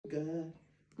God,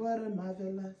 what a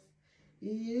marvelous.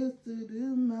 He used to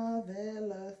do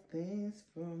marvelous things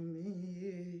for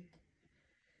me.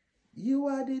 You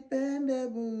are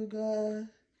dependable God,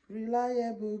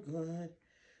 reliable God,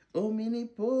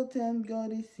 omnipotent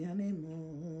God is your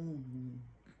name.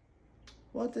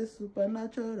 What a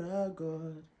supernatural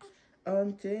God,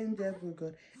 unchangeable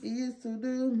God. He used to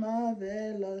do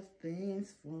marvelous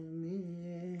things for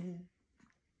me.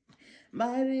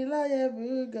 My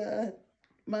reliable God,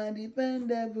 my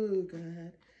dependable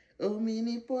God,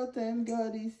 omnipotent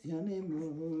God is your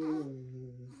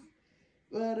name.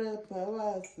 What a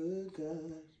powerful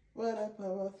God, what a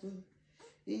powerful.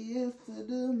 He used to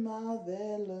do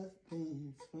marvelous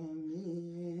things for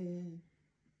me.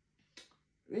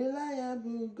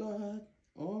 Reliable God,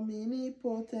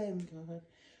 omnipotent God,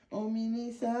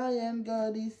 omniscient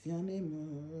God is your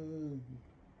name.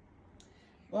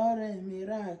 What a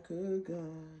miracle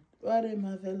God, what a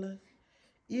marvelous.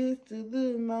 Used to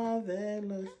do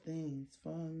marvelous things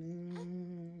for me.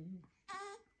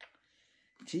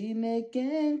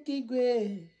 Chineke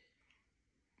nkigwe,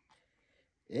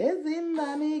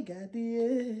 ezinani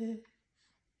gadie,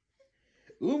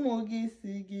 ụmụ gị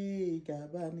si gị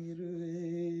gaba n'iru,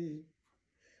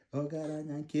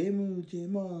 ọgaranya nke m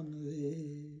ujem ọnụ.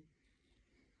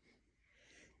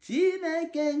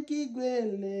 Chineke nkigwe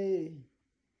le,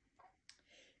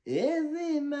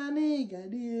 ezinani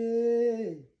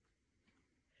gadie,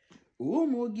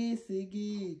 ụmụ gị si gị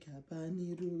gaba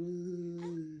n'iru,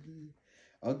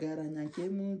 ọgaranya nke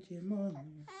m ujem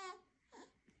ọnụ.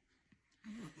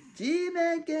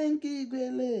 Chineke nkigwe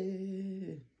le,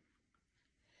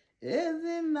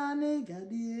 ezinani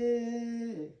gadie,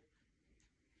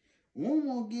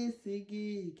 ụmụ gị si gị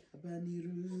gaba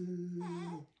n'iru,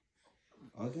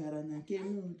 ọgaranya nke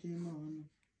m ujem ọnụ.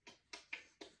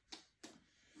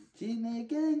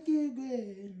 Chineke nkigwe,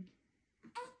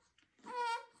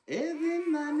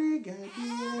 ezinani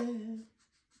gadie,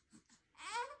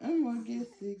 ụmụ gị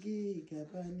si gị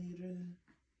gaba n'iru,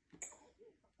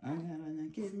 ọgaranya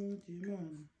nke m ujem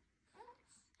ọnụ.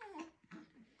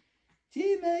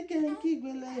 Chineke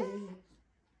nkigwe le.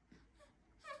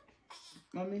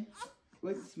 Mommy,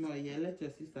 wait small, yeah, let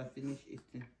your sister finish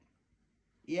eating.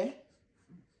 Yeah?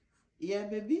 Yeah,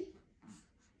 baby?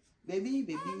 Baby,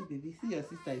 see your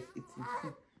sister is eating.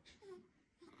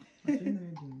 What are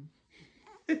you doing?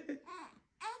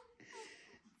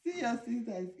 See your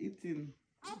sister is eating.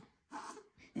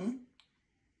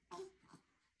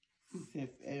 See,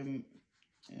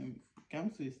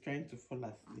 Kamsu is trying to fall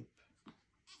asleep.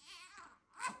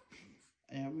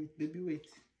 Wait, baby, wait.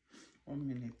 1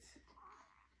 minute.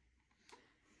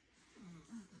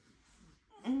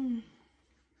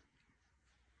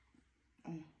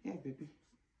 Yeah, baby.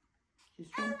 She's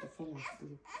trying to fall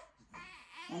asleep.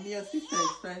 And your sister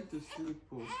is trying to sleep.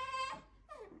 Oh.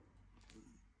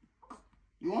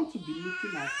 You want to be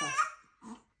looking at her.